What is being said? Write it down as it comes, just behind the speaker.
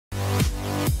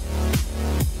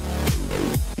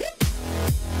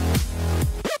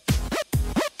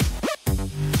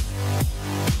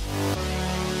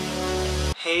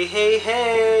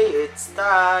Hey, it's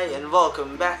Ty and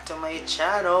welcome back to my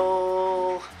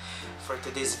channel. For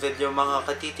today's video mga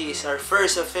katiti is our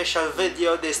first official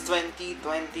video this 2021.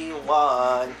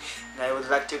 And I would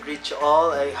like to greet you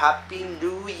all a Happy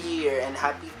New Year and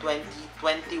Happy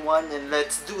 2021, and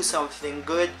let's do something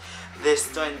good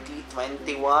this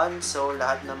 2021. So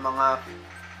lahat ng mga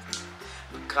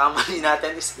kamali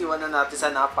natin is iwanan natin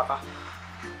sa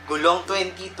gulong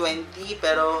 2020,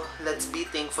 pero let's be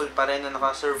thankful pa rin na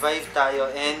nakasurvive tayo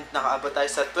and nakaabot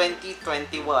tayo sa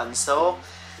 2021. So,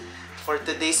 for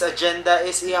today's agenda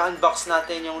is i-unbox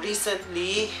natin yung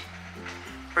recently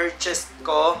purchased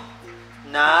ko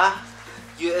na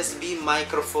USB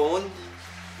microphone.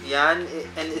 Yan,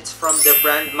 and it's from the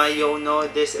brand Maono.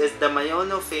 This is the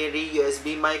Maono Fairy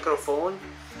USB microphone.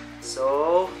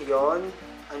 So, yon.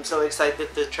 I'm so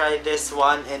excited to try this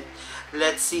one and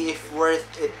let's see if worth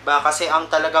it ba. Kasi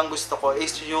ang talagang gusto ko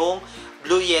is yung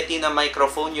Blue Yeti na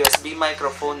microphone, USB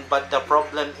microphone. But the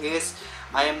problem is,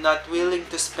 I am not willing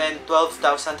to spend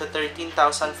 12,000 to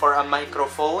 13,000 for a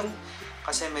microphone.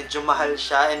 Kasi medyo mahal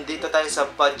siya. And dito tayo sa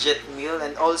budget meal.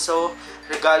 And also,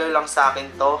 regalo lang sa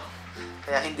akin to.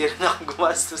 Kaya hindi rin ako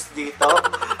gumastos dito.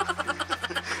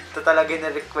 Ito talaga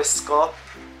yung request ko.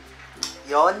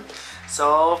 Yon.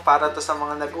 So, para to sa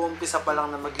mga nag-uumpisa pa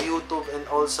lang na mag-YouTube and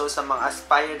also sa mga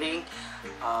aspiring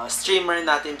streamer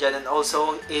natin dyan and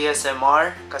also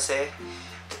ASMR, kasi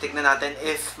titignan natin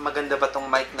if maganda ba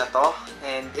tong mic na to.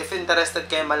 And if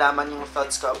interested kayo malaman yung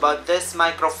thoughts ko about this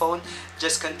microphone,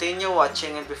 just continue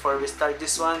watching. And before we start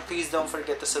this one, please don't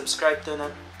forget to subscribe to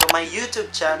my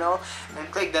YouTube channel and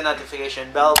click the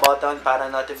notification bell button para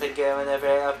notify kayo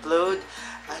whenever I upload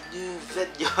a new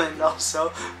video. And also,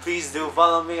 please do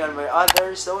follow me on my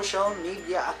other social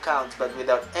media accounts. But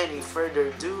without any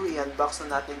further ado, i-unbox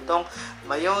na natin tong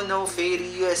Maono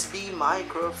Fairy USB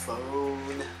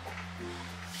microphone.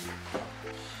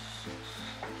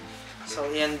 So,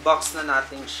 i-unbox na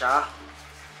natin siya.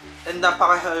 And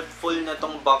napaka-helpful na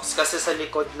tong box kasi sa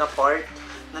likod na part,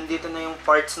 nandito na yung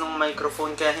parts ng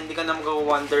microphone. Kaya hindi ka na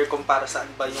mag-wonder kung para saan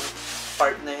ba yung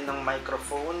part na yun ng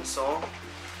microphone. So,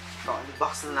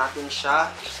 unbox na natin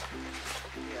siya.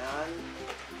 Yan.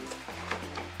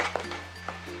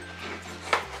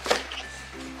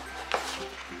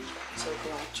 So, ito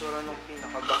yung itsura ng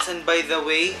pinaka-box. And by the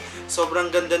way, sobrang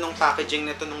ganda ng packaging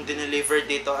nito nung dineliver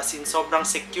dito. As in, sobrang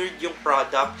secured yung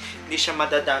product. Hindi siya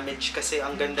madadamage kasi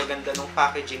ang ganda-ganda ng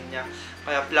packaging niya.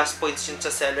 Kaya plus points yun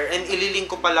sa seller. And ililink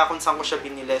ko pala kung saan ko siya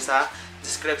binili sa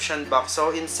description box.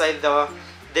 So, inside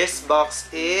this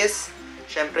box is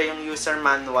syempre yung user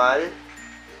manual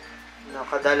na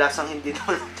kadalasang hindi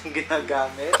naman natin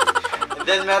ginagamit. And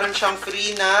then meron siyang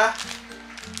free na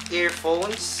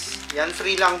earphones. Yan,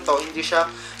 free lang to.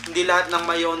 Hindi lahat ng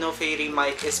Maono Fairy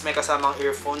mic is may kasamang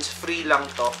earphones. Free lang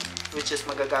to. Which is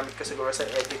magagamit ko siguro sa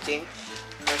editing.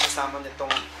 May kasama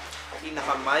nitong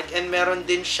pinaka mic. And meron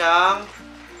din siyang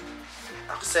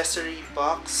accessory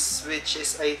box, which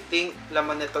is I think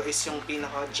laman nito is yung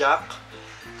pinaka jack.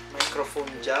 Microphone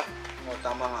jack. O,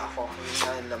 tama nga ako. Yun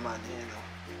nga yung laman. Ayan, o.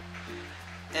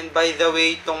 And by the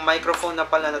way, itong microphone na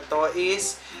pala na to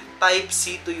is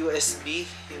Type-C to USB.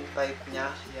 Yung type niya.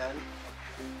 Yan.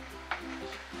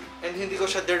 And hindi ko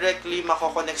siya directly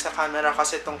mako-connect sa camera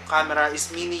kasi itong camera is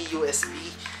mini USB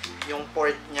yung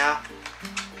port niya.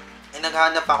 And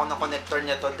naghanap ako ng connector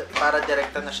niya to para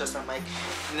direkta na siya sa mic.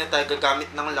 Hindi na tayo gagamit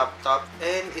ng laptop.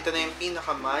 And ito na yung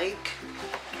pinaka-mic.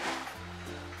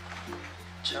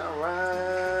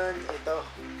 Charan! Ito.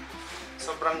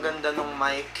 Sobrang ganda ng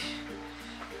mic.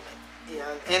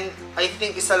 Yan. And I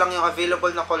think isa lang yung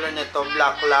available na color nito.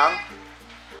 Black lang.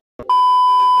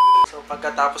 So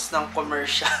pagkatapos ng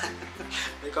commercial,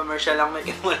 may commercial lang, may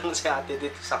kinuha lang si ate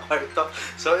dito sa kwarto.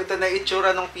 So ito na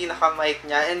itsura ng pinaka-mic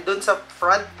niya. And dun sa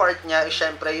front part niya is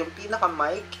syempre yung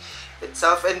pinaka-mic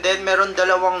itself. And then meron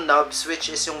dalawang knobs, which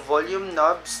is yung volume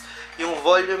knobs. Yung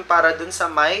volume para dun sa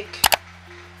mic.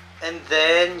 And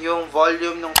then, yung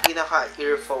volume ng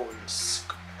pinaka-earphones.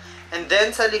 And then,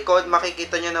 sa likod,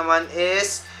 makikita nyo naman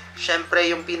is, syempre,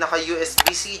 yung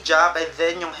pinaka-USB-C jack, and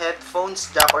then, yung headphones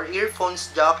jack or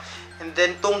earphones jack. And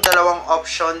then, tong dalawang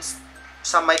options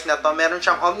sa mic na to. Meron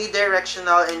siyang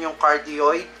omnidirectional and yung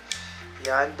cardioid.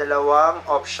 Yan, dalawang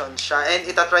options siya. And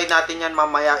itatry natin yan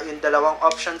mamaya, yung dalawang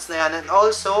options na yan. And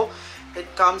also, it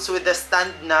comes with a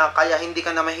stand na, kaya hindi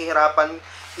ka na mahihirapan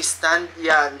stand.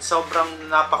 Yan, sobrang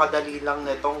napakadali lang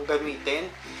nitong gamitin.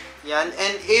 Yan,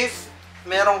 and if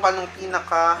meron ka nung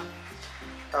pinaka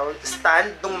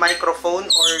stand ng microphone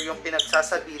or yung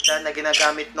pinagsasabitan na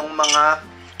ginagamit ng mga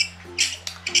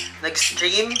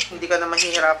nag-stream, hindi ka na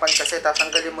mahihirapan kasi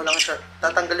tatanggalin mo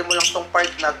lang tong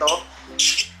part na to.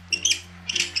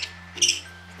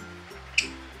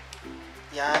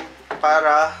 Yan,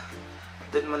 para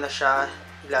dun mo na siya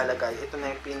ilalagay. Ito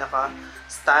na yung pinaka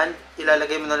stand.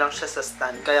 Ilalagay mo na lang siya sa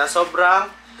stand. Kaya sobrang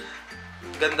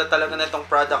ganda talaga na itong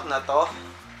product na to.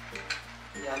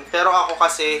 Yan. Pero ako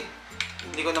kasi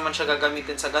hindi ko naman siya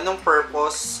gagamitin sa ganong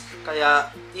purpose. Kaya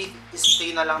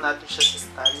i-stay na lang natin siya sa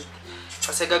stand.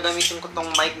 Kasi gagamitin ko tong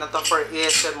mic na to for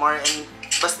ASMR and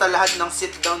basta lahat ng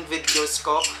sit down videos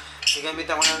ko,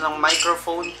 gagamitin ko na ng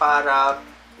microphone para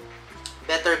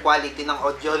better quality ng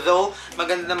audio. Though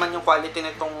maganda naman yung quality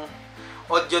nitong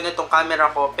audio nitong camera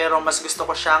ko, pero mas gusto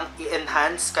ko siyang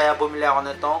i-enhance, kaya bumili ako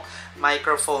nitong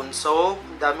microphone. So,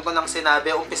 dami ko nang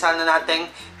sinabi, umpisa na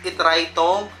nating i-try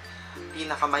itong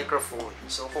pinaka-microphone.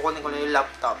 So, kukunin ko na yung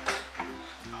laptop.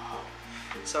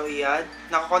 So, yan.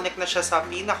 Nakakonect na siya sa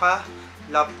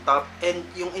pinaka-laptop. And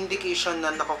yung indication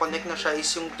na nakakonect na siya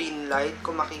is yung green light.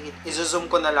 Kung makikita,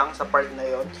 i-zoom ko na lang sa part na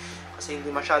yon kasi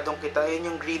hindi masyadong kita.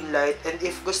 Yun yung green light. And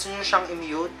if gusto nyo siyang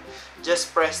i-mute,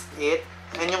 just press it.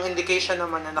 And yung indication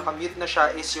naman na nakamute na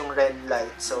siya is yung red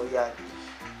light. So, yan.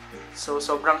 So,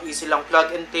 sobrang easy lang.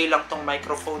 Plug and play lang tong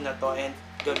microphone na to and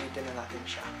gamitin na natin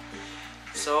siya.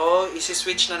 So,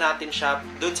 isi-switch na natin siya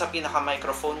dun sa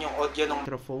pinaka-microphone, yung audio ng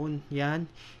microphone. Yan.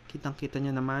 Kitang-kita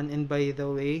nyo naman. And by the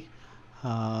way,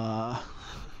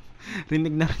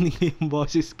 rinig na rinig yung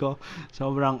boses ko.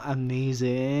 Sobrang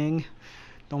amazing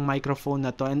tong microphone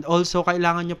na to. And also,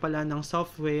 kailangan nyo pala ng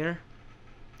software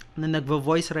na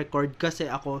nagvo-voice record,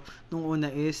 kasi ako nung una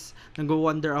is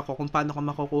nagwo-wonder ako kung paano ko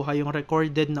makukuha yung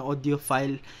recorded na audio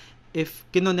file. If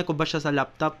kinunik ko ba siya sa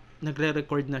laptop,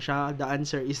 nagre-record na siya? The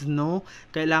answer is no.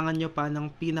 Kailangan nyo pa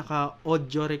ng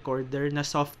pinaka-audio recorder na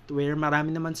software.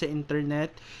 Marami naman sa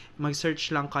internet.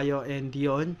 Mag-search lang kayo and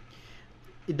yon,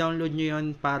 i-download nyo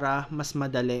yon para mas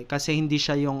madali. Kasi hindi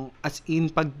siya yung as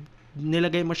in, pag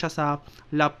nilagay mo siya sa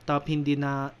laptop, hindi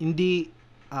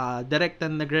direct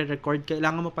na nagre-record.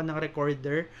 Kailangan mo pa ng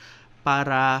recorder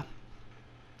para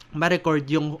ma-record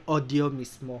yung audio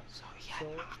mismo. So, yan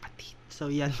mga katit.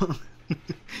 So, yan mga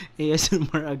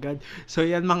ASMR agad. So,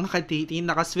 yan mga katiti.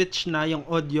 Nakaswitch na yung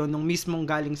audio nung mismong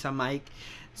galing sa mic.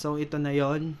 So, ito na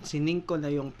yon. Sinink ko na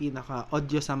yung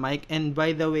pinaka-audio sa mic. And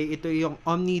by the way, ito yung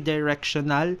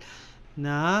omnidirectional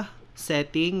na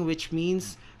setting, which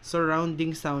means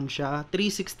surrounding sound siya.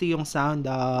 360 yung sound.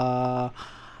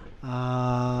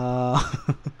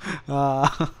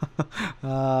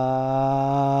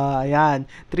 Ayan.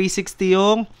 360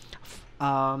 yung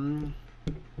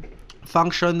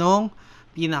function ng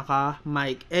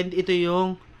pinaka-mic. And ito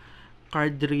yung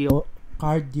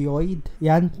cardioid.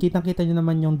 Yan. Kitang-kita nyo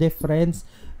naman yung difference.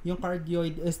 Yung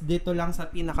cardioid is dito lang sa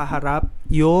pinakaharap.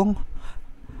 Yung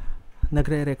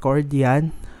nagre-record. Yan.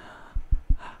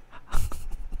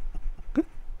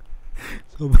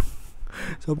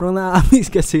 Sobrang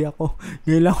na-amaze kasi ako.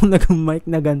 Ngayon lang ako nag-mic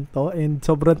na ganito and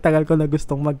sobrang tagal ko na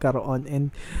gustong magkaroon and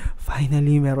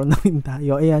finally meron na rin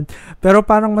tayo. Ayan. Pero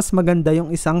parang mas maganda yung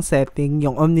isang setting,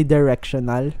 yung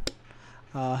omnidirectional.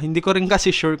 Hindi ko rin kasi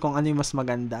sure kung ano yung mas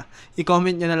maganda.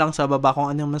 I-comment nyo na lang sa baba kung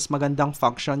ano yung mas magandang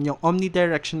function, yung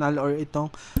omnidirectional or itong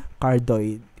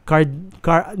cardioid.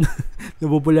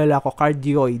 Nabubulala ako,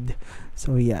 cardioid.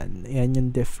 So yan. Yan yung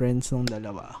difference ng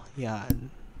dalawa.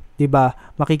 Yan. Diba?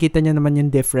 Makikita nyo naman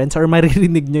yung difference or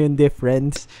maririnig nyo yung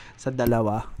difference sa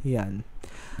dalawa. Yan.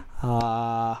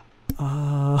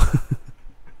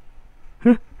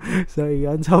 So,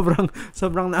 yan.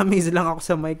 Sobrang na-amaze lang ako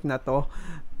sa mic na to.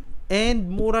 And,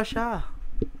 mura siya.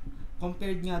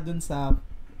 Compared nga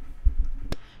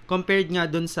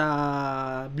dun sa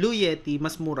Blue Yeti,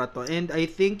 mas mura to. And I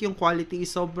think yung quality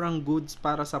is sobrang good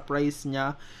para sa price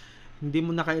niya. Hindi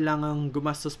mo na kailangang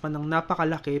gumastos pa ng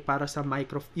napakalaki para sa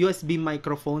USB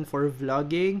microphone for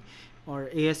vlogging or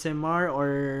ASMR or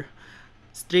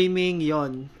streaming.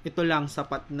 Yon, ito lang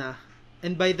sapat na.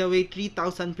 And by the way,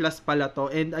 3,000 plus pala to.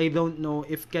 And I don't know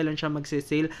if kailan siya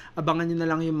magsisale. Abangan nyo na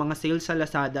lang yung mga sales sa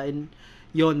Lazada. And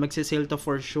yon, magsisale to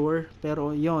for sure.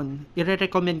 Pero yon,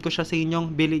 i-recommend ko siya sa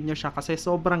inyong bilhin nyo siya kasi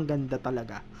sobrang ganda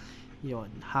talaga. Yon,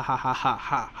 ha ha ha ha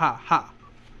ha ha ha.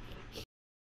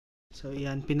 So,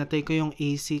 yan. Pinatay ko yung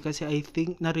AC kasi I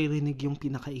think naririnig yung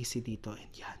pinaka-AC dito.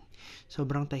 And yan.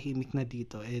 Sobrang tahimik na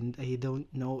dito. And I don't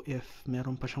know if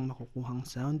meron pa siyang makukuhang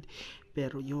sound.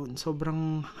 Pero yun.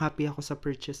 Sobrang happy ako sa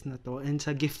purchase na to. And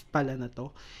sa gift pala na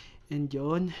to. And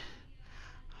yun.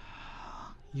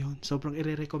 Yun. Sobrang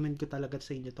i-recommend ko talaga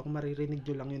sa inyo to. Kung maririnig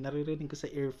nyo lang yun. Naririnig ko sa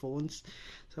earphones.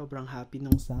 Sobrang happy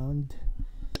ng sound.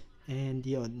 And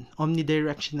yun,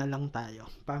 omnidirectional lang tayo.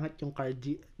 Pangit yung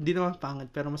di naman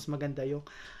pangit, pero mas maganda yung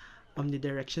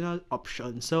omnidirectional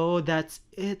option. So, that's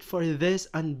it for this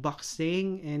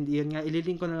unboxing. And yun nga,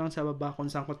 ililink ko na lang sa baba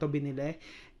kung saan ko to binili.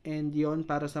 And yon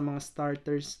para sa mga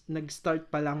starters,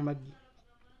 nag-start pa lang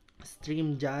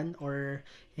mag-stream dyan or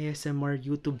ASMR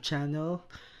YouTube channel.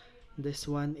 This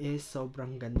one is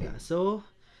sobrang ganda. So,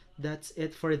 that's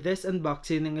it for this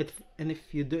unboxing. And if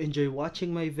you do enjoy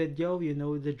watching my video, you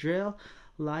know the drill.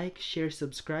 Like, share,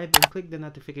 subscribe, and click the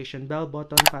notification bell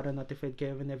button para notified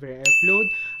kayo whenever I upload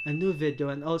a new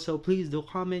video. And also, please do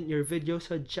comment your video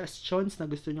suggestions na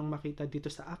gusto nyong makita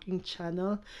dito sa aking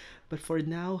channel. But for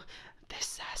now,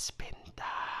 this has been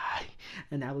Dai.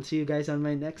 And I will see you guys on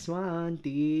my next one.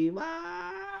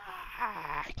 Bye!